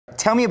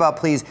Tell me about,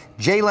 please,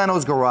 Jay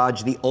Leno's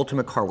Garage, the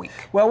Ultimate Car Week.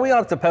 Well, we are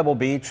up to Pebble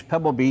Beach.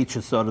 Pebble Beach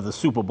is sort of the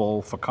Super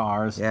Bowl for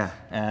cars. Yeah.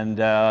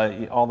 And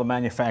all the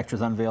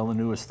manufacturers unveil the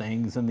newest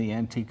things and the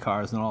antique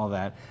cars and all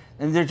that.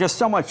 And there's just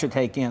so much to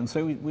take in.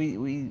 So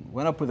we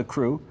went up with a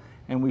crew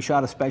and we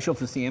shot a special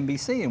for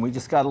CNBC, and we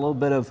just got a little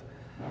bit of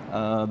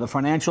the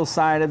financial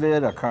side of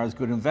it. Are cars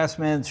good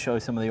investments?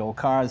 Showed some of the old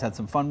cars, had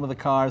some fun with the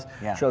cars,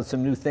 showed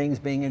some new things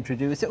being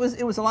introduced. It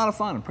was a lot of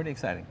fun and pretty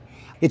exciting.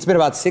 It's been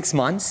about 6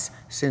 months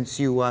since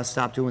you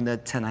stopped doing the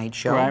Tonight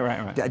Show.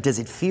 Right. Does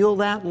it feel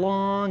that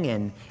long?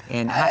 And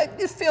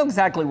it feels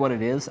exactly what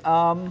it is.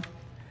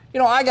 You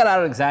know, I got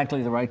out at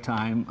exactly the right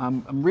time.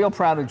 I'm real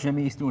proud of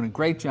Jimmy. He's doing a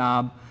great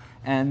job.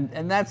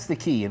 And that's the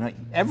key. You know,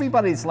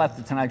 everybody's left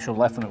the Tonight Show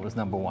left when it was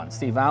 #1.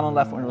 Steve Allen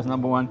left when it was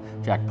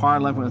 #1. Jack Parr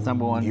left when it was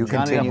 #1. You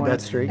continued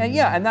that streak. And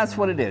yeah, and that's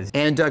what it is.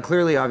 And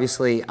clearly,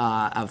 obviously,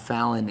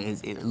 Fallon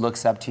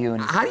looks up to you.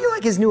 And how do you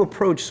like his new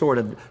approach, sort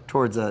of,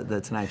 towards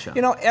the Tonight Show?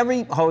 You know,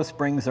 every host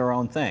brings their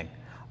own thing.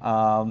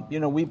 You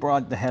know, we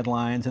brought the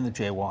headlines and the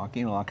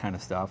jaywalking and all that kind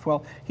of stuff.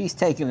 Well, he's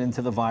taken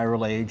into the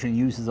viral age and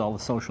uses all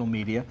the social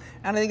media,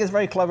 and I think it's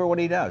very clever what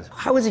he does.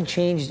 How has it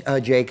changed,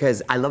 Jay?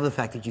 Because I love the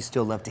fact that you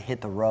still love to hit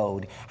the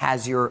road.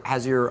 Has your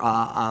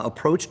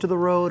approach to the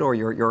road or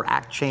your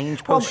act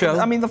changed post-show?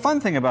 Well, I mean, the fun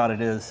thing about it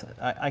is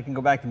I can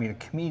go back to being a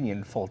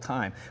comedian full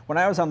time. When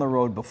I was on the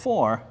road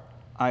before,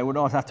 I would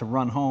always have to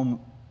run home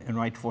and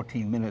write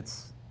 14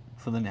 minutes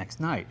for the next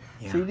night.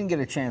 So you didn't get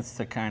a chance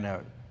to kind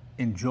of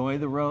enjoy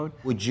the road.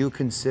 Would you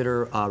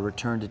consider a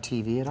return to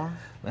TV at all?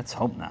 Let's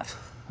hope not.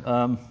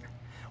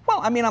 Well,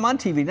 I mean, I'm on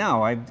TV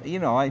now.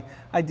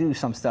 I do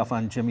some stuff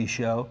on Jimmy's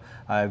show.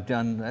 I've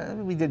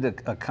done. We did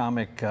a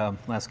comic,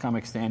 Last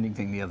Comic Standing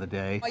thing the other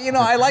day. You know,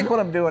 I like what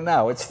I'm doing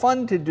now. It's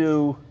fun to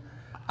do.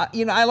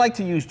 You know, I like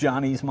to use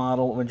Johnny's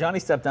model. When Johnny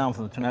stepped down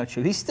from the Tonight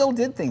Show, he still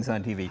did things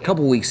on TV. A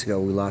couple weeks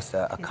ago, we lost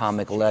a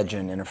comic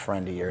legend and a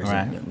friend of yours,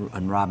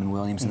 and Robin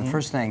Williams. And the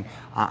first thing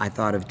I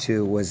thought of,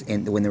 too, was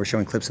when they were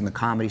showing clips in the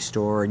Comedy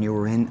Store, and you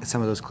were in some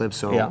of those clips,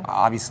 so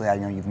obviously I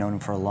know you've known him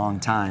for a long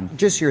time.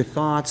 Just your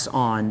thoughts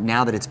on,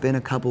 now that it's been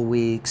a couple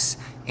weeks,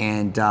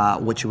 and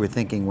what you were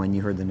thinking when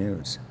you heard the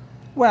news.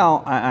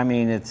 Well, I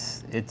mean, it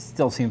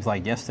still seems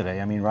like yesterday.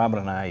 I mean, Robin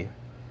and I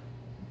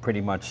pretty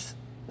much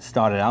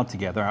started out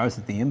together. I was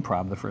at the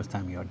Improv the first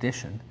time he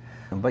auditioned.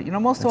 But, you know,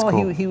 most of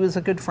all, he was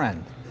a good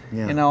friend.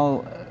 Yeah. You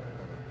know,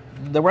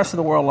 the rest of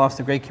the world lost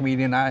a great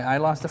comedian. I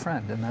lost a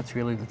friend, and that's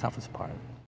really the toughest part.